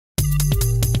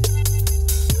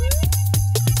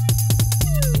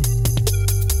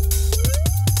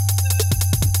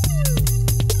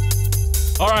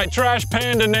right, Trash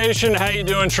Panda Nation, how you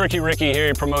doing? Tricky Ricky here,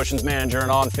 your promotions manager and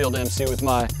on-field MC with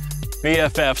my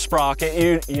BFF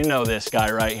Sprocket. You know this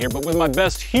guy right here, but with my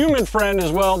best human friend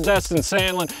as well, Destin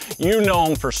Sandlin. You know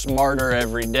him for Smarter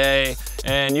Every Day,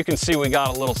 and you can see we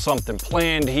got a little something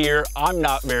planned here. I'm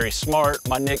not very smart.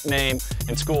 My nickname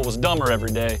in school was Dumber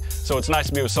Every Day, so it's nice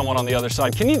to be with someone on the other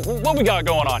side. What we got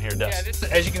going on here, Destin? Yeah, this,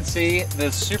 as you can see,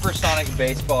 the Supersonic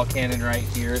baseball cannon right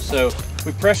here. So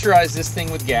we pressurize this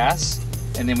thing with gas,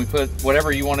 and then we put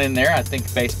whatever you want in there. I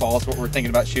think baseball is what we're thinking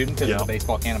about shooting because of the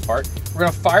baseball cannon part. We're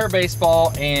gonna fire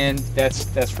baseball, and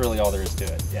that's really all there is to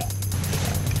it. Yeah.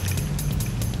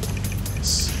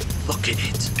 Look at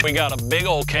it. We got a big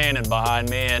old cannon behind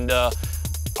me, and I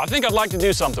think I'd like to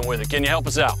do something with it. Can you help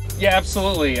us out? Yeah,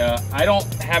 absolutely. I don't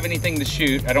have anything to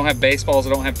shoot. I don't have baseballs. I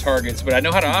don't have targets, but I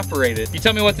know how to operate it. You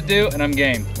tell me what to do, and I'm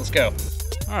game. Let's go.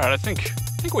 All right, I think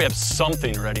we have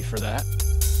something ready for that.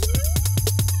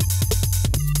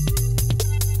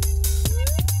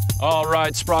 All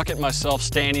right, Sprocket and myself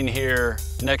standing here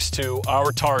next to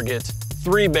our target,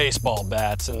 3 baseball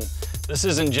bats. And this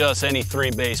isn't just any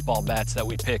 3 baseball bats that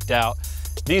we picked out.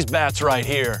 These bats right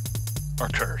here are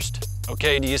cursed.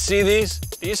 Okay, do you see these?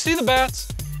 Do you see the bats?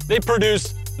 They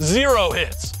produced 0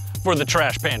 hits for the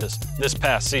Trash Pandas this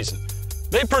past season.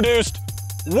 They produced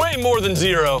way more than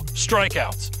 0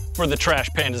 strikeouts for the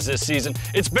Trash Pandas this season.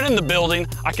 It's been in the building.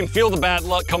 I can feel the bad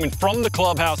luck coming from the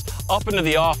clubhouse up into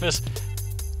the office.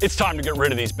 It's time to get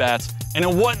rid of these bats, and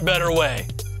in what better way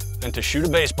than to shoot a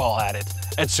baseball at it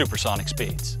at supersonic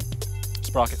speeds.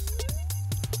 Sprocket,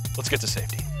 let's get to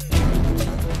safety.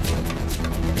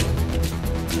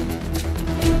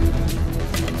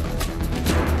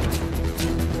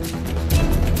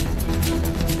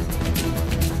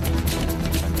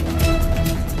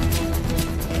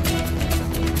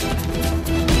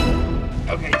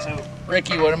 Okay, so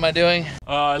Ricky, what am I doing?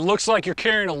 It looks like you're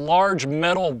carrying a large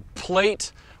metal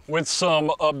plate with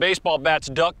some baseball bats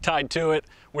duct tied to it,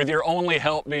 with your only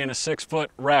help being a 6-foot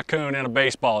raccoon in a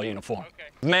baseball uniform. Okay.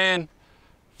 Man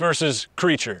versus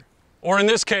creature. Or in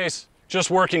this case, just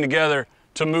working together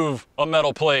to move a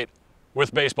metal plate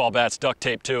with baseball bats duct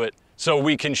taped to it so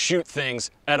we can shoot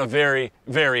things at a very,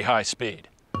 very high speed.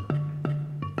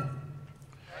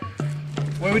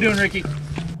 What are we doing, Ricky?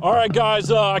 All right,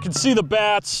 guys, I can see the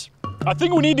bats. I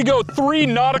think we need to go 3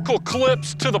 nautical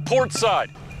clips to the port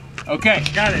side. Okay,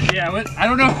 got it. Yeah, I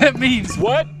don't know what that means.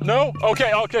 What? No?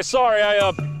 Okay, sorry.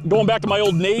 Going back to my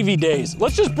old Navy days.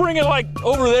 Let's just bring it like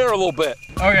over there a little bit.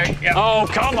 Okay, yeah. Oh,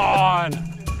 come on.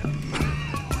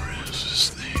 Where is this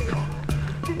thing?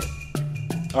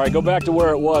 All right, go back to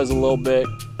where it was a little bit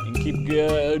and keep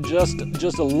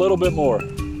just a little bit more.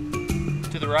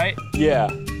 To the right? Yeah.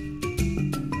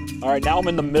 All right, now I'm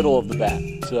in the middle of the bat.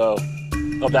 So,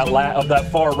 of that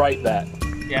far right bat.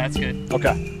 Yeah, that's good.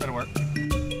 Okay. That'll work.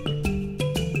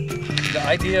 The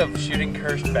idea of shooting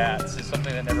cursed bats is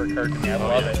something that never occurred to me. I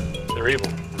love it. They're evil.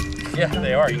 Yeah,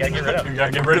 they are. You gotta get rid of them. You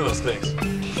gotta get rid of those things.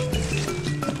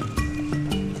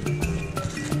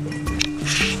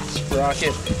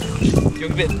 Sprocket. You'll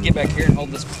get back here and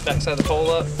hold this back side of the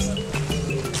pole up.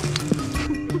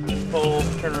 Pole,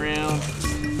 turn around,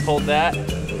 hold that,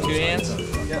 2 hands.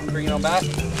 Yeah, bring it on back.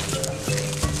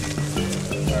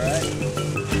 All right.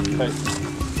 Okay.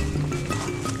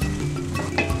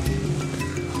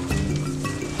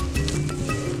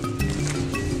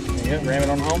 Ram it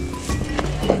on home.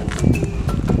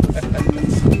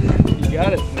 You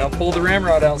got it. Now pull the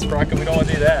ramrod out, Sprocket. We don't want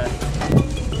to do that.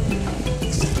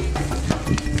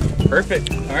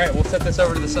 Perfect. All right, we'll set this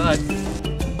over to the side.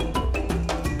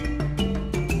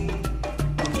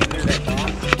 There's that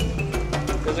box.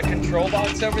 There's a control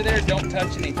box over there. Don't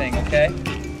touch anything, okay?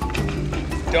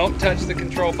 Don't touch the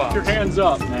control box. Your hands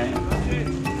up, man.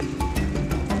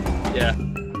 Yeah.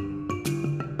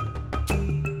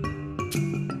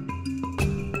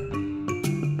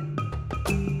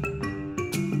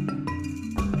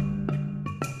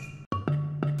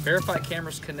 Verify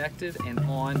cameras connected and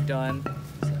on, done.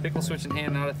 Pickle switch in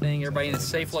hand, not a thing. Everybody in a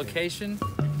safe location.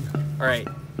 All right,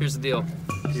 here's the deal.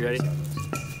 You ready?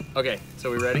 Okay,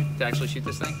 so we ready to actually shoot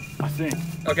this thing? I think.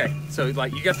 Okay, so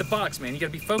like you got the box, man. You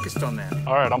gotta be focused on that.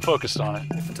 All right, I'm focused on it.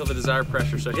 Until the desired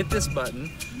pressure. So hit this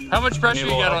button. How much pressure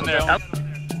you got on there?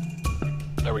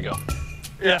 There we go.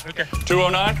 Yeah, okay.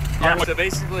 209? Yeah, so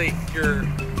basically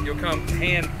you'll come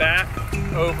hand back,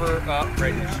 over, up,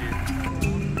 ready to shoot.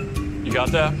 You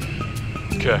got that?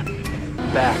 Okay.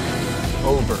 Back,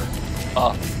 over,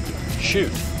 up,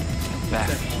 shoot. Back,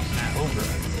 over,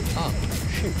 up,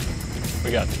 shoot.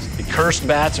 We got this. The cursed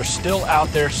bats are still out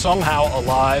there, somehow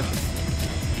alive.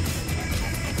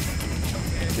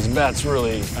 These bats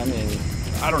really, I mean,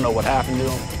 I don't know what happened to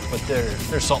them, but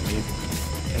there's something evil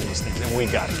in these things, and we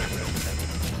gotta get rid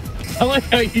of them. I like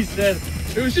how you said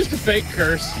it was just a fake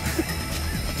curse.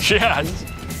 Yeah,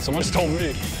 someone's told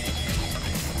me.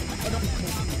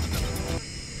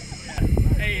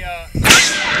 Hey,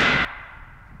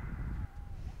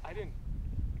 I didn't.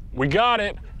 We got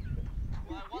it.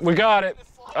 We got it.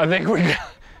 I think we got.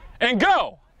 And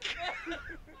go.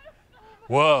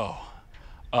 Whoa.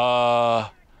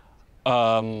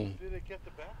 Did it get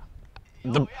the bat?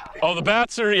 The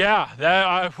bats are, yeah.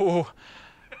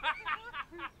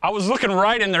 I was looking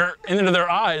right into their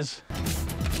eyes.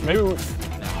 Maybe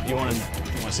you want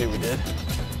to see what we did?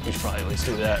 We should probably at least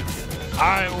do that.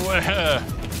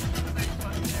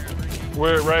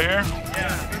 We're right here.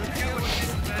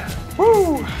 Yeah.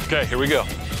 Woo. Okay, here we go.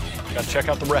 Got to check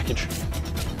out the wreckage.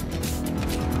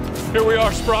 Here we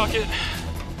are, Sprocket.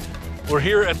 We're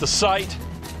here at the site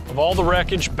of all the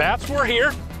wreckage. Bats were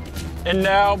here, and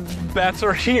now bats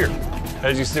are here.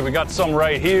 As you see, we got some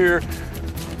right here.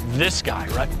 This guy,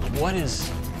 right? What is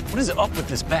up with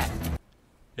this bat?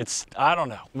 I don't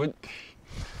know.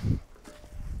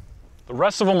 The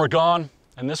rest of them are gone,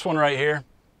 and this one right here,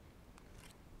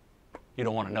 you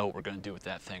don't want to know what we're going to do with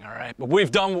that thing, all right? But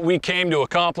we've done what we came to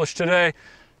accomplish today.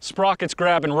 Sprocket's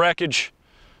grabbing wreckage.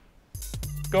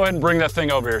 Go ahead and bring that thing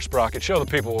over here, Sprocket. Show the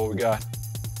people what we got.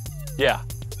 Yeah,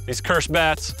 these cursed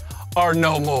bats are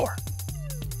no more.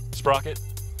 Sprocket,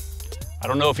 I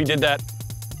don't know if you did that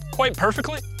quite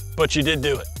perfectly, but you did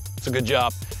do it. It's a good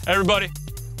job. Everybody,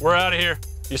 we're out of here.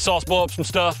 You saw us blow up some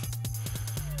stuff.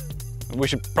 We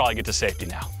should probably get to safety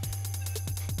now.